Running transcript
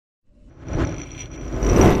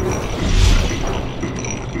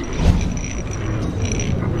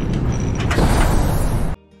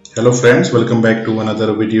Hello friends, welcome back to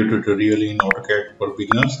another video tutorial in AutoCAD for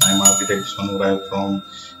beginners. I am architect Sanurai from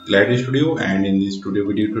Clarity Studio, and in this studio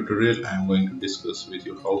video tutorial I am going to discuss with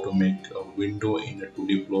you how to make a window in a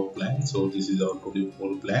 2D floor plan. So this is our 2D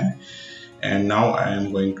floor plan, and now I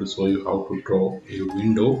am going to show you how to draw a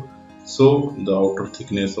window. So the outer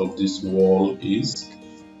thickness of this wall is,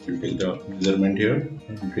 you take the measurement here,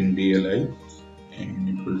 entering DLI, and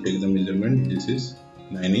it will take the measurement. This is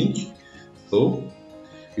 9 inch. So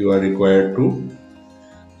you are required to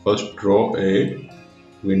first draw a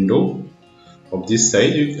window of this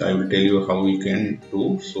size. I will tell you how we can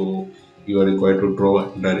do. So you are required to draw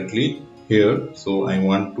directly here. So I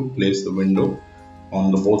want to place the window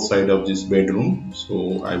on the both side of this bedroom.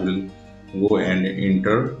 So I will go and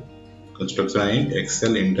enter construction line,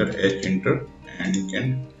 Excel, enter H, enter, and you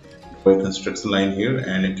can draw a construction line here,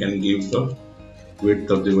 and you can give the width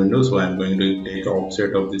of the window. So I am going to take the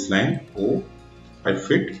offset of this line O 5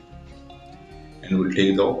 feet, and we'll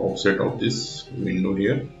take the offset of this window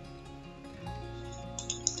here.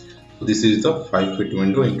 So this is the 5 feet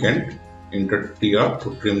window. You can enter TR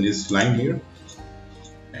to trim this line here,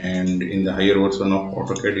 and in the higher version of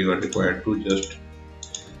AutoCAD you are required to just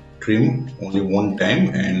trim only one time,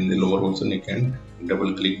 and the lower version you can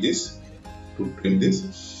double click this to trim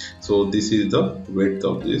this. So this is the width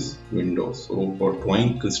of this window. So for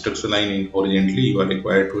drawing construction line in horizontally, you are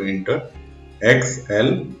required to enter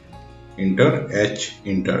XL, enter H,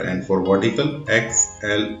 enter, and for vertical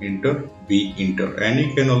XL, enter B, enter. And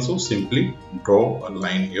you can also simply draw a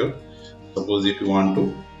line here. Suppose if you want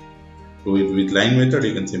to do it with line method,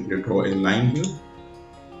 you can simply draw a line here,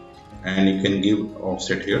 and you can give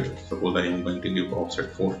offset here. Suppose I am going to give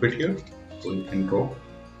offset 4 feet here, so you can draw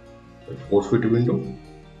a 4 feet window.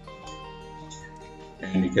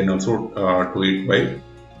 And you can also do it by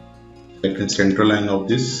selecting central line of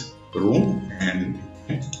this room, and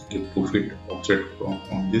give 2 feet offset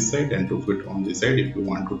on this side and 2 feet on this side if you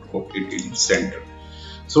want to draw it in center.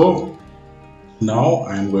 So now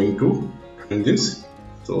I am going to trim this.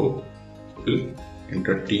 So we'll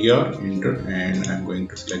enter TR, enter, and I am going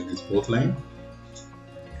to select this both line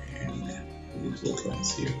and these both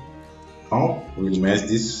lines here. Now we'll match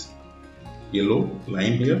this yellow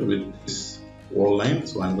line here with this wall line.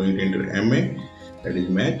 So I'm going to enter MA, that is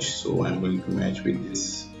match. So I'm going to match with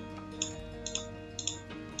this.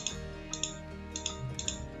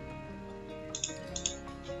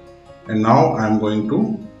 And now I'm going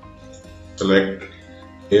to select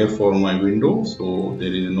layer for my window. So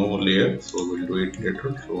there is no layer, so we'll do it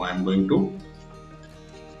later. So I'm going to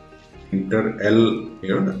enter L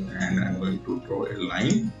here, and I'm going to draw a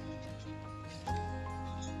line.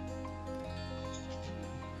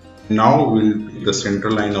 Now we'll take the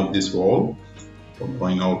center line of this wall for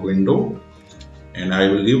drawing out window, and I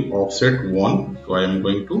will give offset 1. So I am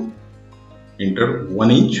going to enter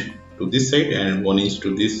 1 inch to this side and 1 inch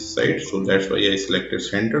to this side. So that's why I selected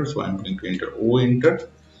center. So I'm going to enter O, enter,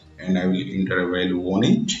 and I will enter a value 1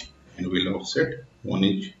 inch, and will offset 1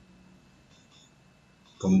 inch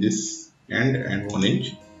from this end and 1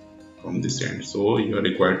 inch from this end. So you are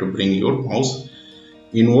required to bring your mouse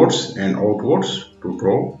inwards and outwards to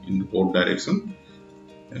draw in both direction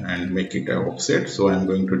and make it a offset. So I'm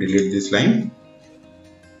going to delete this line.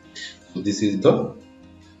 So this is the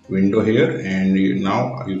window here, and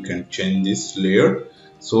now you can change this layer.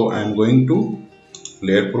 So I'm going to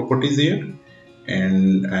layer properties here,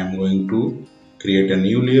 and I'm going to create a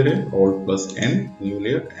new layer here, Alt plus N, new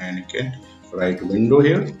layer, and you can write window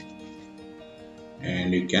here,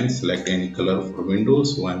 and you can select any color for window.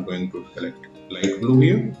 So I'm going to select light blue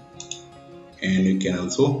here, and you can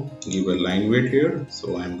also give a line weight here.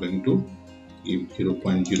 So I'm going to give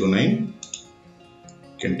 0.09.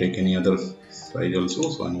 You can take any other size also.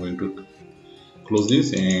 So I'm going to close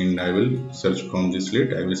this, and I will search from this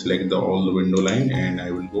list. I will select all the window line, and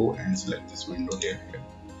I will go and select this window layer here.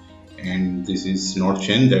 And this is not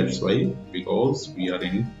changed, that's why, because we are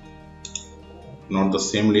in not the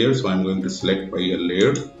same layer. So I'm going to select by a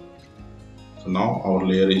layer. So now our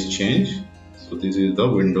layer is changed. So this is the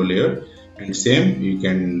window layer, and same you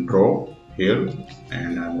can draw here,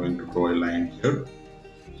 and I'm going to draw a line here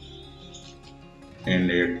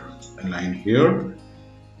and a line here,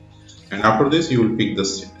 and after this you will pick the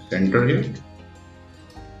center here,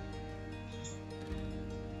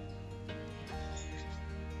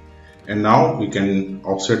 and now we can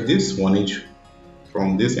offset this 1 inch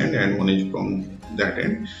from this end and 1 inch from that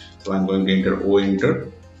end. So I'm going to enter O,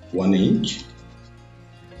 enter 1 inch.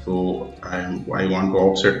 So I want to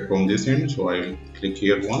offset from this end, so I will click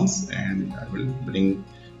here once, and I will bring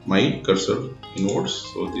my cursor inwards.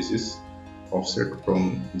 So this is offset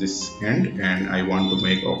from this end, and I want to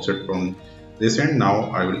make offset from this end.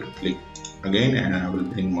 Now I will click again and I will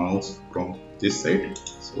bring mouse from this side,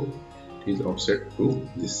 so it is offset to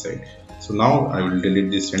this side. So now I will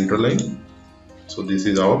delete this center line. So this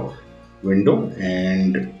is our window,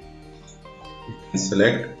 and you can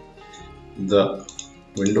select the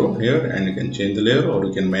window here and you can change the layer, or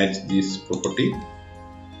you can match this property,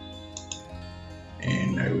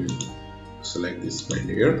 and I will select this by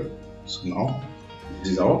layer. So now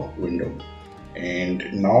this is our window.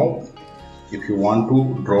 And now if you want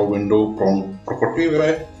to draw window from property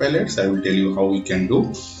palettes, I will tell you how we can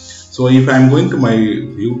do. So if I am going to my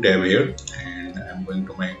view tab here and I am going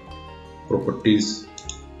to my properties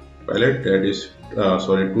palette, that is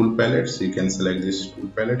tool palettes, you can select this tool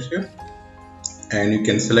palettes here and you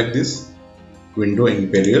can select this window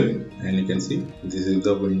imperial, and you can see this is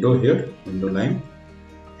the window here, window line.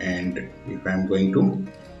 And if I am going to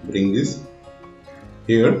bring this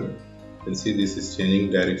here, you can see this is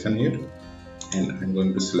changing direction here, and I'm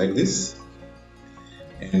going to select this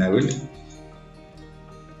and I will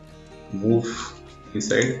move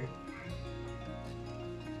inside.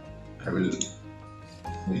 I will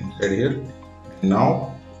move inside here.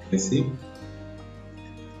 Now you can see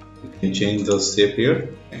you can change the shape here,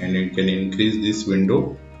 and you can increase this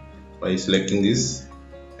window by selecting this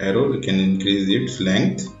arrow. You can increase its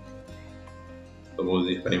length. Suppose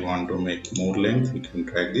if I want to make more length, you can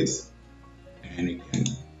drag this and you can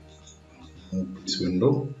move this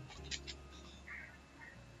window.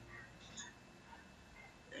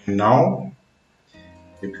 And now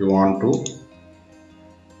if you want to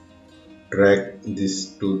drag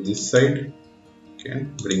this to this side, you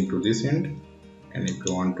can bring to this end, and if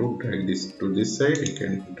you want to drag this to this side, you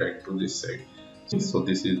can drag to this side. So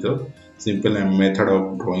this is the simple method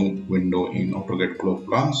of drawing window in AutoCAD floor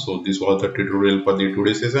plan. So this was the tutorial for the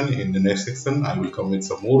today's session. In the next section I will come with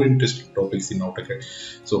some more interesting topics in AutoCAD.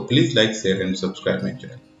 So please like, share and subscribe my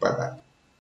channel. Bye bye.